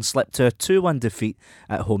Johnstone slip to a 2-1 defeat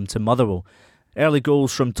at home to Motherwell. Early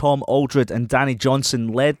goals from Tom Aldred and Danny Johnson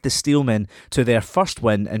led the Steelmen to their first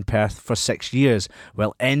win in Perth for 6 years,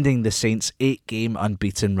 while ending the Saints' 8-game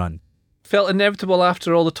unbeaten run. Felt inevitable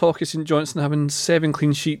after all the talk of St Johnstone having 7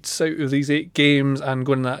 clean sheets out of these 8 games and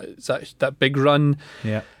going that big run.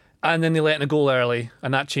 Yeah. And then they let in a goal early,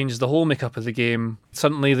 and that changes the whole makeup of the game.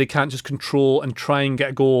 Suddenly they can't just control and try and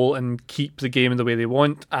get a goal and keep the game in the way they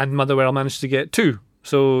want, and Motherwell managed to get 2.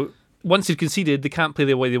 So once they've conceded, they can't play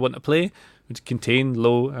the way they want to play, which contain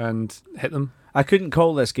low and hit them. I couldn't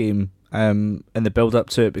call this game in the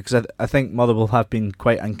build-up to it because I think Motherwell have been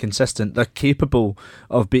quite inconsistent. They're capable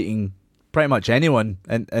of beating pretty much anyone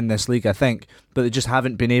in this league, I think, but they just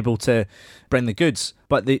haven't been able to bring the goods.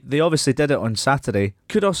 But they obviously did it on Saturday.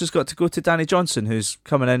 Kudos has got to go to Danny Johnson, who's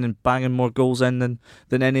coming in and banging more goals in than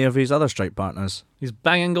any of his other strike partners. He's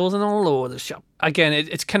banging goals in all over the shop. Again,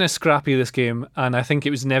 it's kind of scrappy, this game, and I think it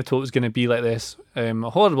was inevitable it was going to be like this.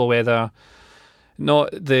 Horrible weather, not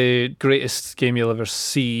the greatest game you'll ever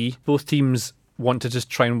see. Both teams want to just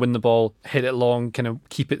try and win the ball, hit it long, kind of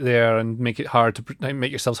keep it there and make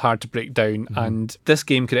yourselves hard to break down. And this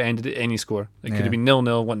game could have ended at any score. It could have been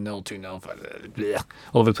 0-0, 1-0, 2-0, 5-0,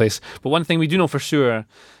 all over the place. But one thing we do know for sure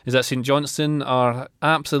is that St Johnstone are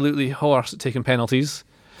absolutely horse at taking penalties.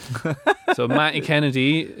 So Matty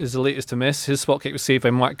Kennedy is the latest to miss. His spot kick was saved by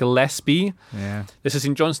Mark Gillespie. Yeah. This is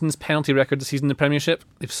St Johnstone's penalty record this season in the Premiership.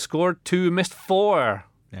 They've scored 2, missed 4.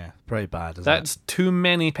 Yeah, pretty bad, isn't That's too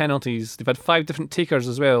many penalties. They've had 5 different takers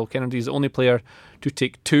as well. Kennedy's the only player to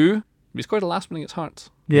take 2. He scored the last one against Hearts.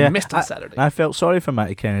 Yeah, he missed on Saturday. I felt sorry for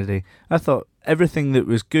Matty Kennedy. I thought everything that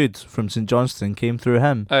was good from St Johnstone came through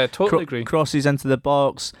him. I totally agree. Crosses into the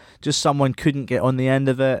box, just someone couldn't get on the end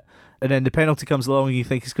of it. And then the penalty comes along and you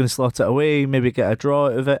think he's going to slot it away, maybe get a draw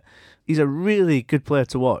out of it. He's a really good player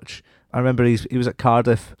to watch. I remember he was at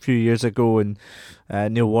Cardiff a few years ago and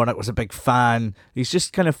Neil Warnock was a big fan. He's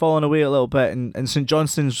just kind of fallen away a little bit and St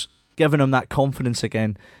Johnstone's given him that confidence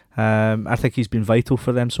again. I think he's been vital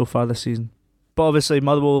for them so far this season. But obviously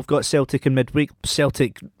Motherwell have got Celtic in midweek.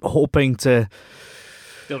 Celtic hoping to...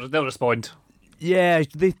 They'll respond. Yeah,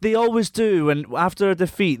 they always do, and after a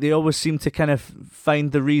defeat, they always seem to kind of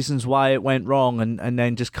find the reasons why it went wrong and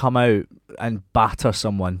then just come out and batter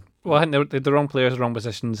someone. Well, I think they're the wrong players, the wrong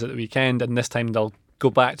positions at the weekend, and this time they'll go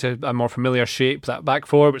back to a more familiar shape, that back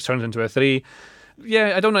 4, which turns into a 3.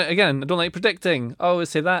 Yeah, I don't like predicting. I always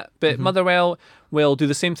say that. But Motherwell will do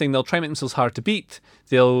the same thing. They'll try and make themselves hard to beat.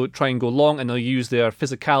 They'll try and go long and they'll use their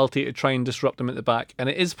physicality to try and disrupt them at the back. And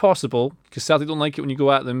it is possible, because Celtic don't like it when you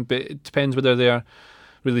go at them, but it depends whether they're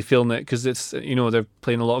really feeling it, because it's, they're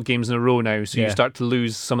playing a lot of games in a row now, so you start to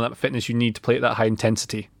lose some of that fitness you need to play at that high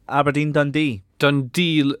intensity. Aberdeen Dundee,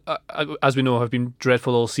 as we know, have been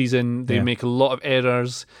dreadful all season. They make a lot of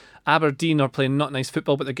errors. Aberdeen are playing not nice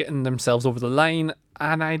football, but they're getting themselves over the line,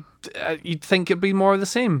 and you'd think it'd be more of the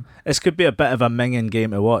same. This could be a bit of a minging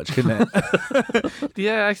game to watch, couldn't it?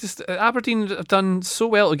 Yeah, Aberdeen have done so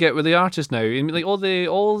well to get where they are just now. I mean, like all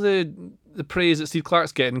the praise that Steve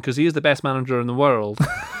Clarke's getting, because he is the best manager in the world.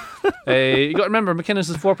 You got to remember,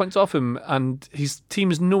 McInnes is 4 points off him, and his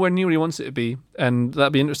team is nowhere near where he wants it to be, and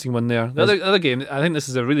that'd be an interesting one there. The other game, I think this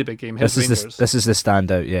is a really big game. Hibs Rangers. This is the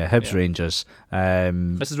standout, Hibs Rangers.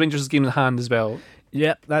 This is Rangers' game in hand as well.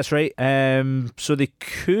 Yeah, that's right. So they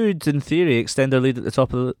could, in theory, extend their lead at the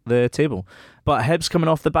top of the table. But Hibs coming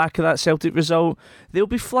off the back of that Celtic result, they'll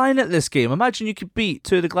be flying at this game. Imagine you could beat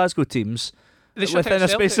 2 of the Glasgow teams within a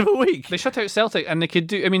space of a week. They shut out Celtic, and they could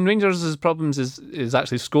do... I mean, Rangers' problems is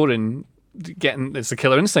actually scoring. it's the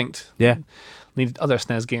killer instinct. Yeah. Need other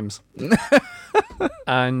SNES games.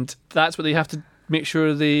 And that's what they have to make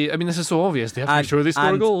sure this is so obvious. They have to make sure they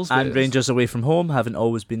score goals. And Rangers away from home haven't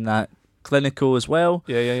always been that clinical as well.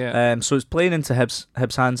 Yeah. So it's playing into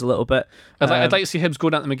Hibs' hands a little bit. I'd like to see Hibs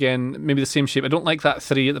going at them again, maybe the same shape. I don't like that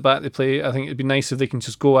 3 at the back they play. I think it'd be nice if they can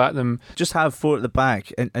just go at them. Just have 4 at the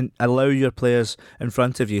back and allow your players in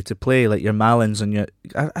front of you to play, like your Mallins and your...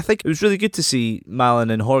 I think it was really good to see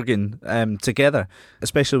Mallin and Horgan together,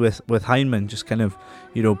 especially with Heinemann just kind of,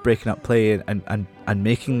 breaking up play and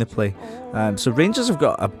making the play. So Rangers have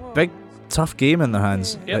got a big, tough game in their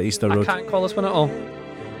hands at Easter Road. I can't call this one at all.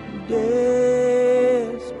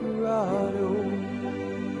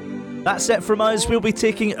 That's it from us. We'll be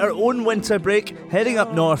taking our own winter break, heading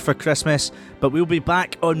up north for Christmas, but we'll be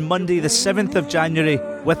back on Monday the 7th of January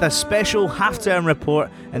with a special half-term report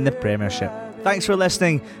in the Premiership. Thanks for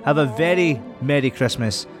listening. Have a very Merry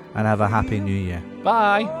Christmas and have a Happy New Year.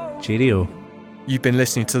 Bye. Cheerio. You've been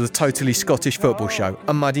listening to the Totally Scottish Football Show,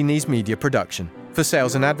 a Muddy Knees Media production. For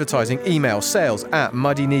sales and advertising, email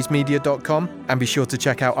sales@muddykneesmedia.com and be sure to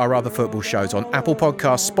check out our other football shows on Apple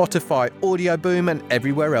Podcasts, Spotify, Audio Boom and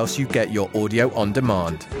everywhere else you get your audio on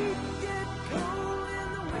demand.